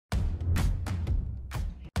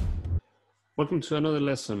Welcome to another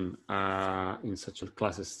lesson in Satchel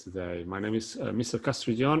Classes today. My name is Mr.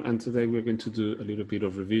 Castrillon, and today we're going to do a little bit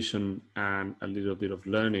of revision and a little bit of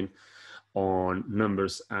learning on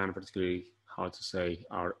numbers and particularly how to say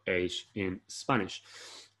our age in Spanish.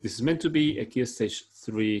 This is meant to be a Key Stage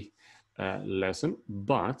 3 lesson,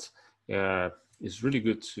 but it's really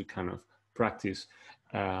good to kind of practice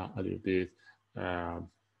a little bit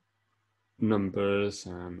numbers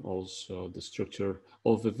and also the structure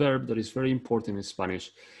of the verb that is very important in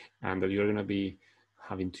Spanish and that you're going to be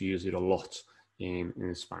having to use it a lot in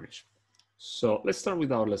Spanish. So let's start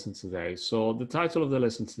with our lesson today. So the title of the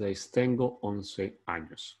lesson today is Tengo 11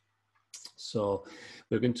 años. So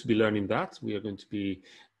we're going to be learning that. We are going to be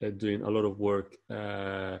doing a lot of work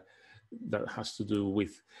that has to do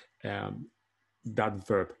with that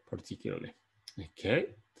verb particularly.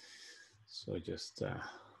 Okay, so just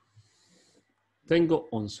Tengo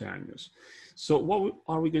 11 años. So what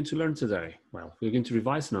are we going to learn today? Well, we're going to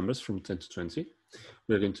revise numbers from 10 to 20.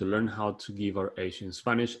 We're going to learn how to give our age in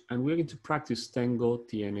Spanish, and we're going to practice tengo,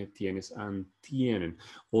 tiene, tienes, and tienen.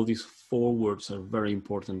 All these 4 words are very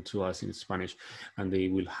important to us in Spanish, and they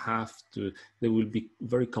will be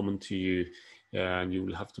very common to you, and you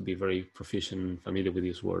will have to be very proficient and familiar with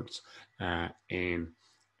these words in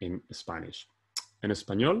Spanish. En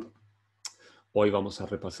español, hoy vamos a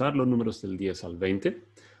repasar los números del 10 al 20.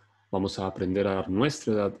 Vamos a aprender a dar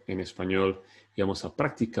nuestra edad en español y vamos a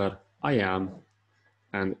practicar I am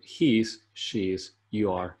and his, she's, you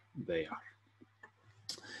are, they are.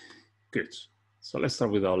 Good. So let's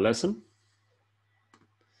start with our lesson.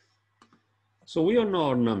 So we all know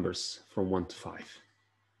our numbers from 1 to 5.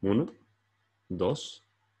 1, 2,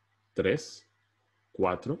 3,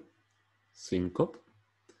 4, 5,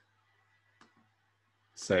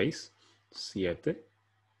 6, 7,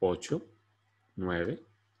 8, 9,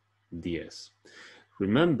 10.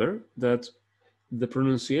 Remember that the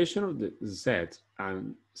pronunciation of the Z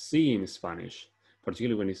and C in Spanish,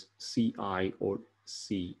 particularly when it's CI or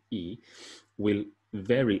CE, will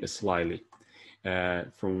vary slightly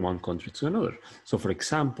from one country to another. So for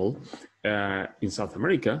example, in South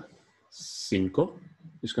America, cinco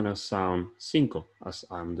is going to sound cinco, as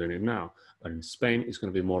I'm doing it now. But in Spain, it's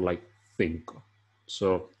going to be more like cinco.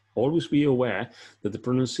 So always be aware that the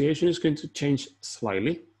pronunciation is going to change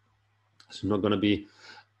slightly. It's not going to be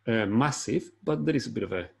massive, but there is a bit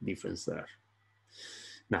of a difference there.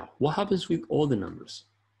 Now, what happens with all the numbers?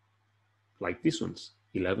 Like these ones,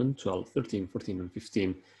 11, 12, 13, 14, and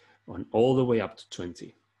 15, and all the way up to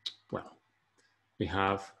 20. Well, we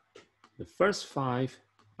have the first 5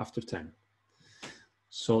 after 10.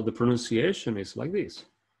 So the pronunciation is like this: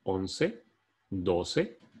 11, 12,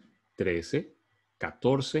 13,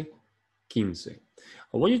 14, 15.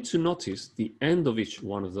 I want you to notice the end of each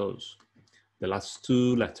one of those. The last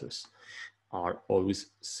 2 letters are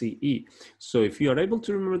always CE. So if you are able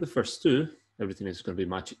to remember the first 2, everything is going to be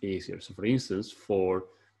much easier. So for instance, for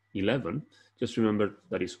 11, just remember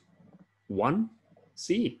that is 1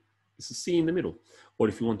 CE. It's a C in the middle. Or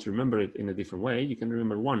if you want to remember it in a different way, you can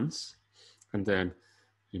remember once, and then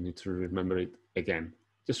you need to remember it again.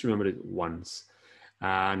 Just remember it once.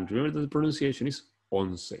 And remember that the pronunciation is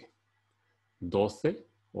 11, 12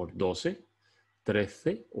 or 12,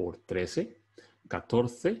 13 or 13,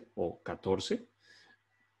 14 or 14,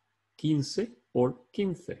 15 or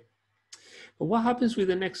 15. But what happens with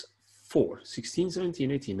the next 4, 16,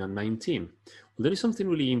 17, 18, and 19? Well, there is something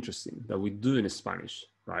really interesting that we do in Spanish,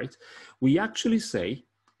 right? We actually say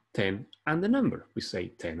 10 and the number. We say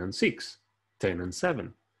 10 and 6, 10 and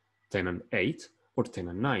 7, 10 and 8, or 10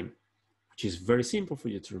 and 9, which is very simple for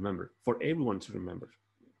you to remember, for everyone to remember.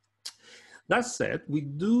 That said, we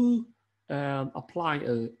do apply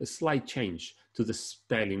a slight change to the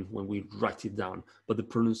spelling when we write it down, but the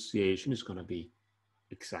pronunciation is going to be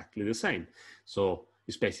exactly the same. So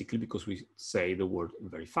it's basically because we say the word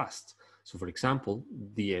very fast. So for example,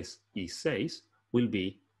 16 will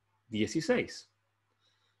be 16.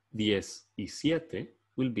 17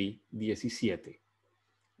 will be 17.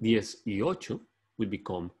 18 will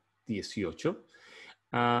become 18.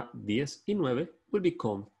 19 will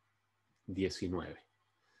become 19.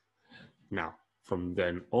 Now, from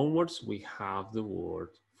then onwards, we have the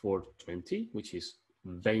word for 20, which is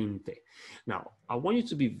 20. Now, I want you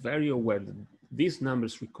to be very aware that these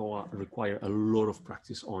numbers require a lot of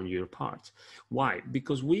practice on your part. Why?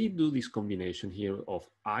 Because we do this combination here of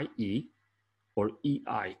IE or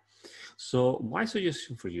EI. So my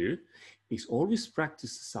suggestion for you is always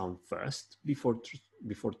practice the sound first before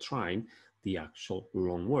trying the actual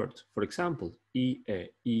long word. For example, E,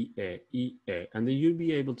 E, and then you'll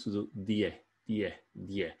be able to do die, die,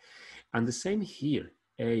 die. And the same here,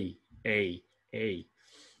 A, A, A.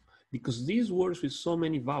 Because these words with so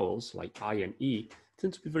many vowels, like I and E,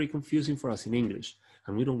 tend to be very confusing for us in English.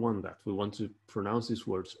 And we don't want that. We want to pronounce these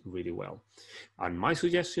words really well. And my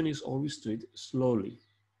suggestion is always do it slowly.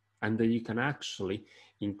 And then you can actually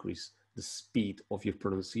increase the speed of your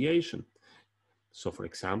pronunciation. So for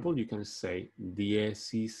example, you can say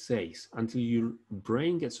 16 until your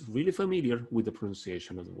brain gets really familiar with the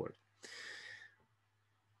pronunciation of the word.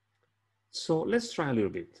 So let's try a little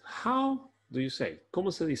bit. How do you say?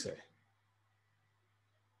 ¿Cómo se dice?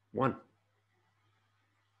 1.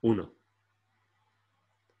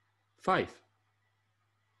 5.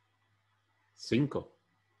 5.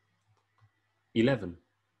 11.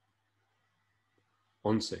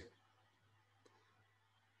 11.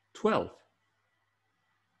 12.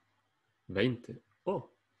 20. Oh,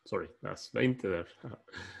 sorry, that's 20 there.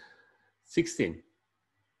 16.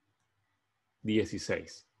 16.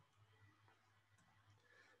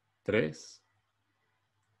 3.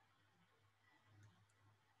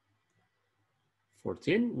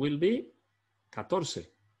 14 will be 14.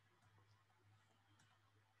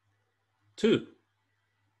 2.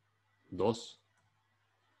 2.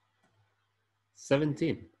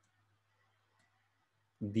 17.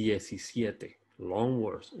 17. Long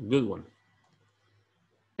words. Good one.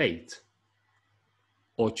 8.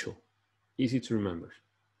 8. Easy to remember.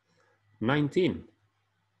 19.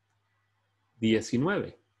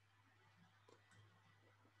 19.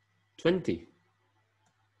 20.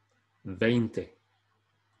 20.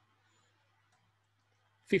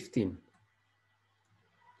 15.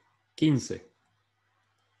 15.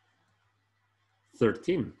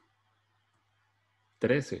 13.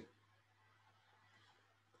 13.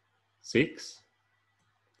 6.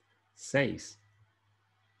 6.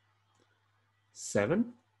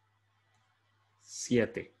 7.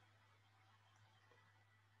 7.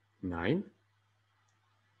 9.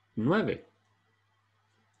 9.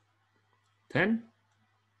 10.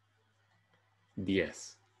 10.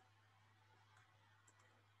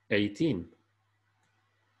 18.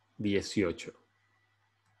 18.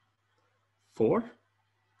 4.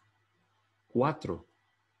 4.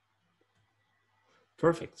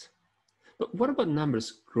 Perfect. But what about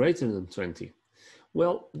numbers greater than 20?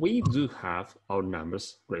 Well, we do have our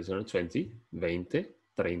numbers greater than 20, 20,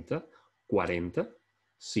 30, 40,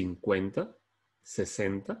 50,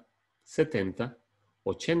 60, 70,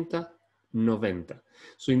 80, 90.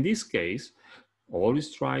 So in this case,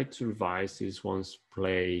 always try to revise these ones,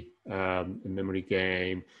 play a memory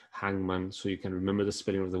game, hangman, so you can remember the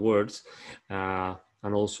spelling of the words,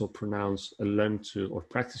 and also pronounce, learn to, or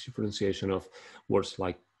practice your pronunciation of words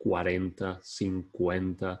like 40,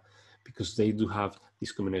 50, because they do have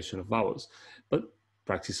this combination of vowels. But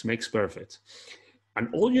practice makes perfect. And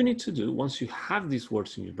all you need to do, once you have these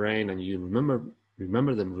words in your brain and you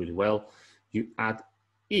remember them really well, you add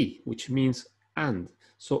E, which means and.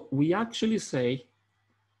 So we actually say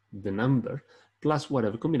the number plus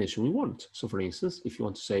whatever combination we want. So for instance, if you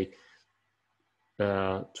want to say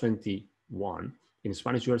 21, in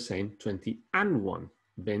Spanish you are saying 20 and 1,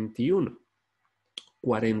 21,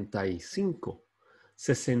 45,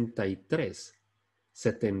 63,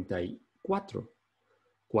 74,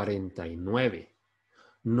 49,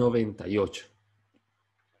 98.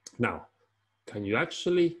 Now, can you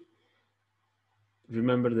actually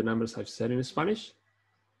remember the numbers I've said in Spanish?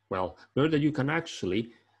 Well, remember that you can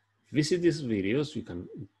actually visit these videos, you can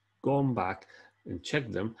go on back and check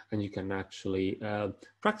them, and you can actually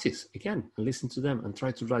practice again and listen to them and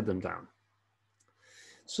try to write them down.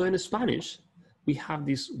 So in Spanish, we have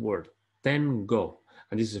this word, tengo,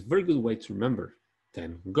 and this is a very good way to remember,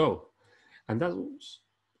 tengo. And that's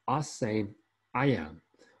us saying I am,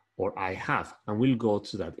 or I have, and we'll go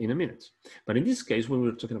to that in a minute. But in this case, when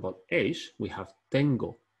we're talking about age, we have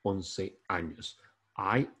tengo 11 años.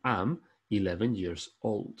 I am 11 years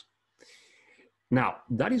old. Now,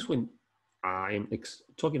 that is when I'm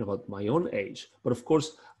talking about my own age, but of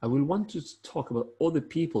course, I will want to talk about other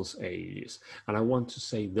people's ages, and I want to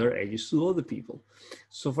say their ages to other people.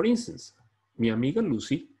 So for instance, mi amiga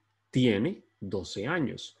Lucy tiene 12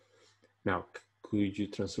 años. Now, could you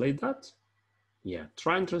translate that? Yeah,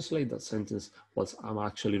 try and translate that sentence whilst I'm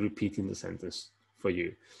actually repeating the sentence for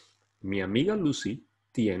you. Mi amiga Lucy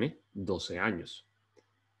tiene 12 años.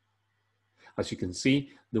 As you can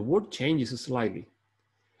see, the word changes slightly.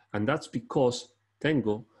 And that's because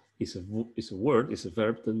tengo is a word, is a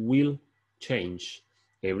verb that will change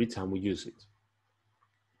every time we use it.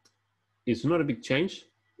 It's not a big change,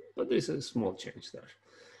 but there's a small change there.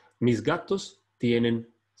 Mis gatos tienen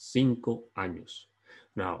 5 años.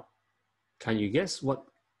 Now, can you guess what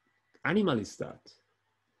animal is that?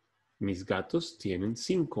 Mis gatos tienen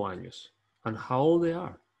 5 años. And how old they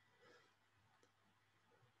are?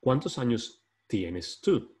 ¿Cuántos años tienes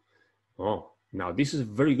tú? Oh, now this is a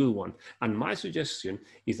very good one. And my suggestion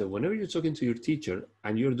is that whenever you're talking to your teacher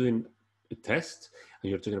and you're doing a test and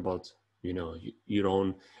you're talking about, you know, your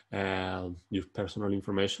own, your personal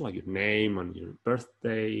information, like your name and your birth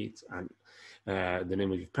date and the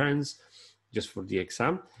name of your parents, just for the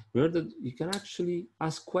exam, remember that you can actually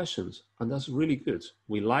ask questions, and that's really good.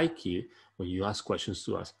 We like it when you ask questions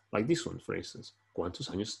to us, like this one, for instance. ¿Cuántos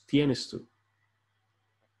años tienes tú?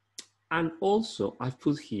 And also, I've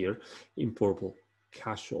put here in purple,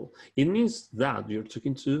 casual. It means that you're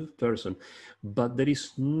talking to a person, but there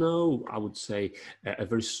is no, I would say, a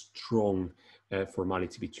very strong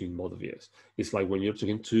formality between both of you. It's like when you're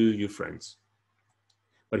talking to your friends.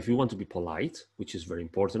 But if you want to be polite, which is very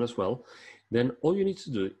important as well, then all you need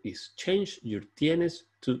to do is change your tienes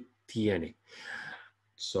to tiene.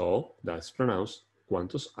 So that's pronounced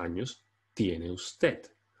 ¿cuántos años tiene usted?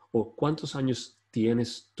 Or ¿cuántos años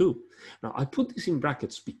tienes tú? Now I put this in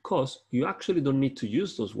brackets because you actually don't need to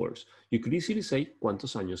use those words. You could easily say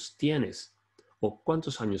 ¿cuántos años tienes? Or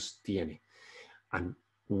 ¿cuántos años tiene? And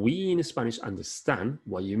we in Spanish understand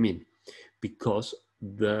what you mean because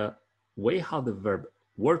the way how the verb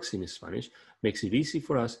works in Spanish makes it easy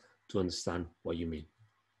for us to understand what you mean.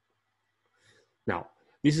 Now,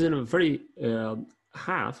 this is a very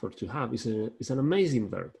have or to have is an amazing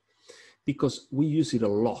verb because we use it a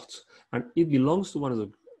lot, and it belongs to one of the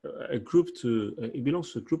it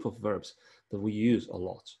belongs to a group of verbs that we use a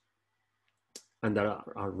lot, and that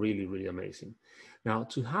are really, really amazing. Now,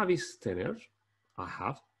 to have is tener, I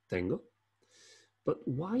have, tengo, but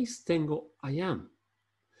why is tengo I am?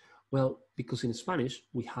 Well, because in Spanish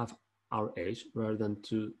we have our age rather than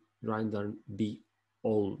be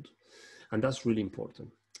old, and that's really important.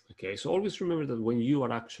 Okay, so always remember that when you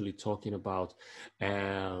are actually talking about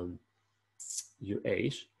your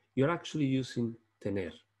age, you're actually using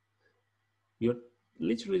tener. You're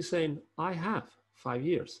literally saying, I have 5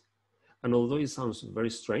 years. And although it sounds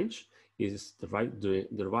very strange, it is the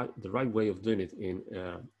right way of doing it in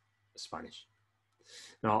Spanish.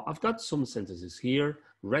 Now, I've got some sentences here.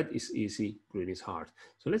 Red is easy, green is hard.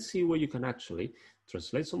 So let's see where you can actually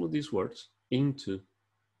translate some of these words into,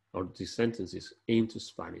 or these sentences into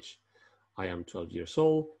Spanish. I am 12 years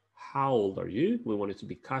old. How old are you? We want it to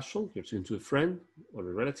be casual. You're talking to a friend or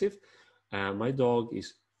a relative. My dog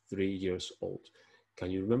is 3 years old.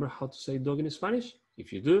 Can you remember how to say dog in Spanish?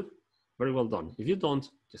 If you do, very well done. If you don't,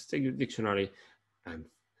 just take your dictionary and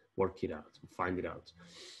work it out, find it out.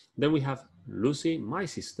 Then we have Lucy, my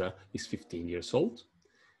sister, is 15 years old.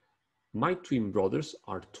 My twin brothers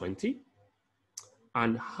are 20.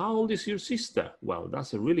 And how old is your sister? Well,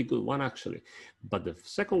 that's a really good one, actually. But the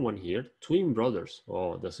second one here, twin brothers,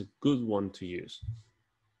 oh, that's a good one to use.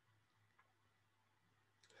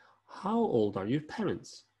 How old are your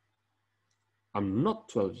parents? I'm not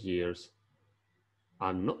 12 years.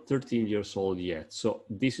 I'm not 13 years old yet. So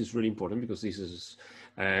this is really important because this is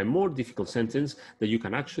a more difficult sentence that you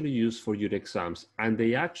can actually use for your exams. And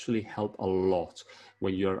they actually help a lot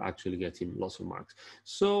when you're actually getting lots of marks.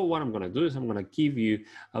 So what I'm going to do is I'm going to give you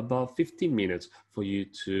about 15 minutes for you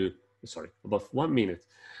to, about 1 minute,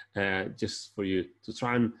 just for you to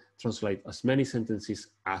try and translate as many sentences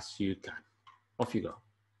as you can. Off you go.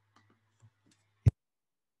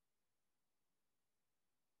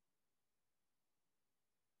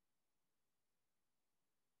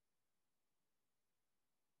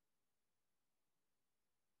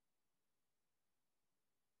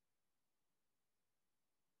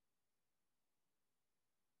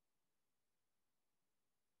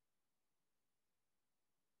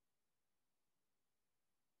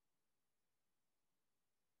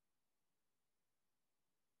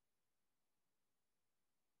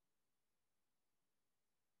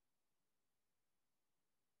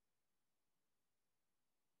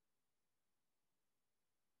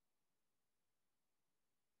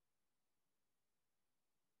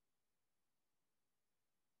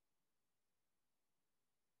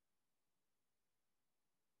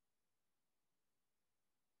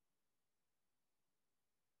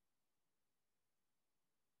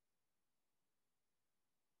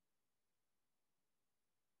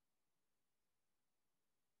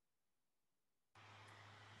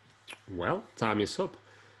 Well, time is up.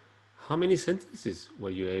 How many sentences were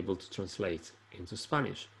you able to translate into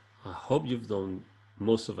Spanish? I hope you've done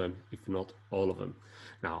most of them, if not all of them.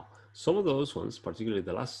 Now, some of those ones, particularly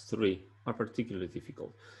the last 3, are particularly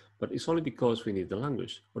difficult, but it's only because we need the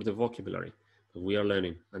language or the vocabulary that we are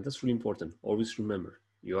learning, and that's really important. Always remember,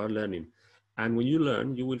 you are learning, and when you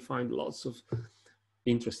learn, you will find lots of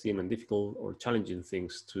interesting and difficult or challenging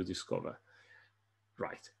things to discover.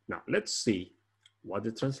 Right, now let's see what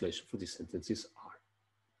the translation for these sentences are.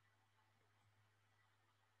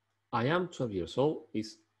 I am 12 years old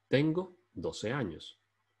is tengo 12 años.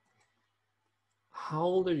 How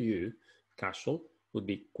old are you? Casual would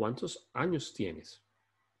be ¿cuántos años tienes?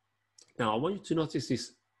 Now I want you to notice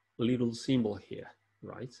this little symbol here,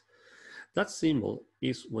 right? That symbol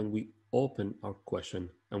is when we open our question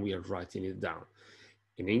and we are writing it down.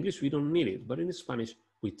 In English, we don't need it, but in Spanish,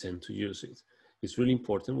 we tend to use it. It's really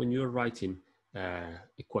important when you're writing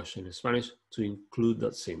a question in Spanish to include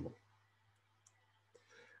that symbol.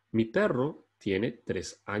 Mi perro tiene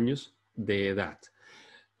 3 años de edad.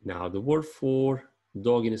 Now, the word for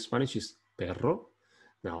dog in Spanish is perro.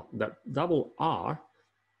 Now, that double R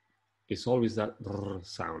is always that R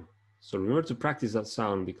sound. So remember to practice that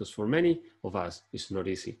sound because for many of us, it's not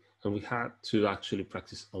easy. And we had to actually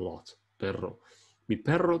practice a lot. Perro. Mi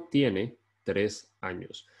perro tiene 3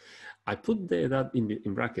 años. I put the edad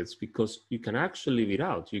in brackets because you can actually leave it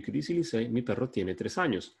out. You could easily say, mi perro tiene 3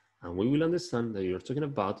 años. And we will understand that you're talking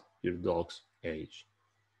about your dog's age.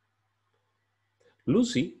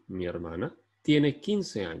 Lucy, mi hermana, tiene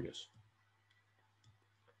 15 años.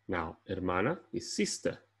 Now, hermana is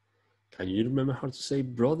sister. Can you remember how to say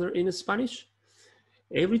brother in Spanish?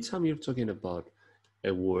 Every time you're talking about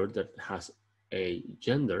a word that has a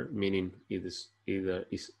gender, meaning either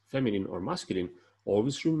is feminine or masculine,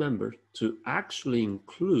 always remember to actually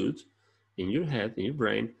include in your head, in your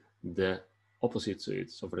brain, the opposite to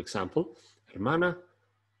it. So for example, hermana,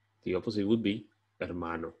 the opposite would be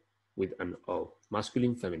hermano with an O,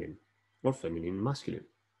 masculine, feminine, or feminine, masculine.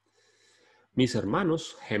 Mis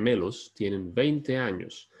hermanos gemelos tienen 20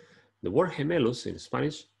 años. The word gemelos in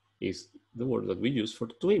Spanish is the word that we use for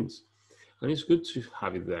twins. And it's good to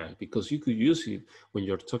have it there because you could use it when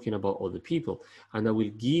you're talking about other people, and that will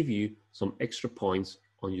give you some extra points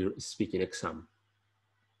on your speaking exam.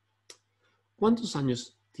 ¿Cuántos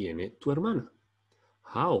años tiene tu hermana?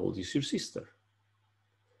 How old is your sister?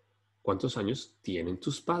 ¿Cuántos años tienen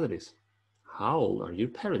tus padres? How old are your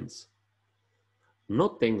parents?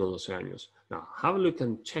 No tengo 12 años. Now, have a look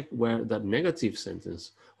and check where that negative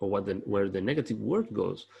sentence or where the negative word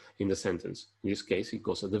goes in the sentence. In this case, it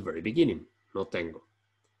goes at the very beginning. No tengo.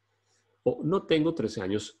 O no tengo 13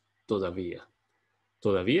 años todavía.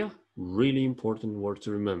 Todavía, really important word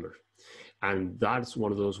to remember. And that's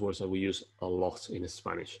one of those words that we use a lot in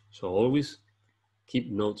Spanish. So always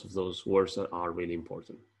keep notes of those words that are really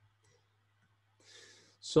important.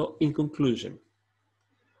 So in conclusion,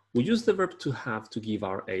 we use the verb to have to give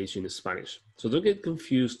our age in Spanish. So don't get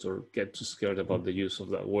confused or get too scared about the use of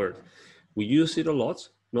that word. We use it a lot,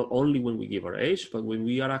 not only when we give our age, but when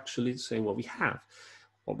we are actually saying what we have,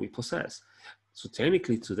 what we possess. So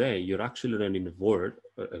technically today, you're actually learning a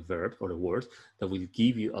verb or a word that will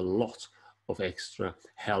give you a lot of extra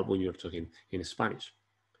help when you're talking in Spanish.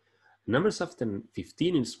 Numbers after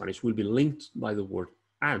 15 in Spanish will be linked by the word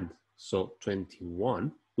and. So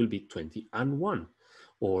 21 will be 20 and 1.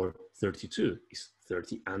 Or 32 is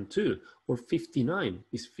 30 and 2, or 59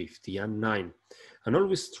 is 50 and 9. And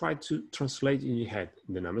always try to translate in your head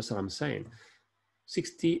the numbers that I'm saying.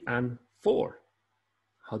 60 and 4.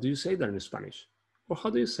 How do you say that in Spanish? Or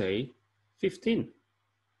how do you say 15?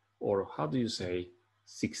 Or how do you say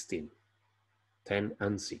 16? 10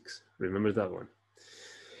 and 6. Remember that one.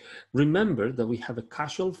 Remember that we have a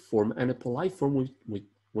casual form and a polite form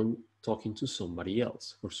when talking to somebody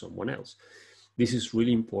else or someone else. This is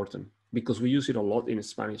really important because we use it a lot in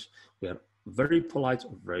Spanish. We are very polite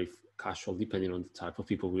or very casual depending on the type of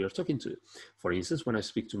people we are talking to. For instance, when I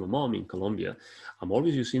speak to my mom in Colombia, I'm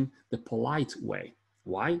always using the polite way.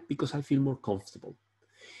 Why? Because I feel more comfortable.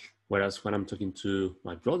 Whereas when I'm talking to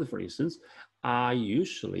my brother, for instance, I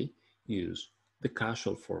usually use the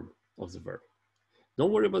casual form of the verb.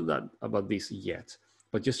 Don't worry about this yet,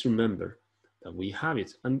 but just remember that we have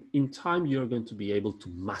it. And in time, you're going to be able to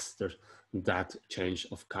master that change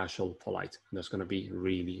of casual polite. And that's going to be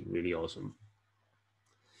really, really awesome.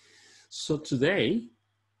 So today,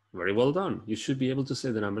 very well done. You should be able to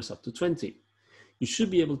say the numbers up to 20. You should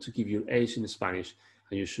be able to give your age in Spanish,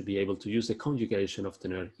 and you should be able to use the conjugation of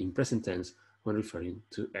tener in present tense when referring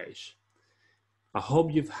to age. I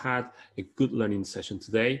hope you've had a good learning session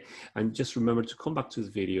today, and just remember to come back to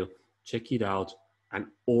the video, check it out, and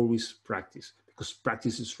always practice, because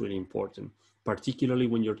practice is really important, particularly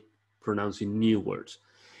when you're pronouncing new words.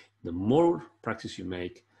 The more practice you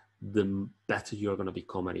make, the better you're going to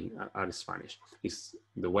become at Spanish. It's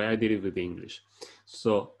the way I did it with English.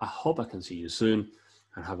 So I hope I can see you soon,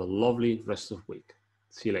 and have a lovely rest of the week.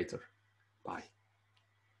 See you later. Bye.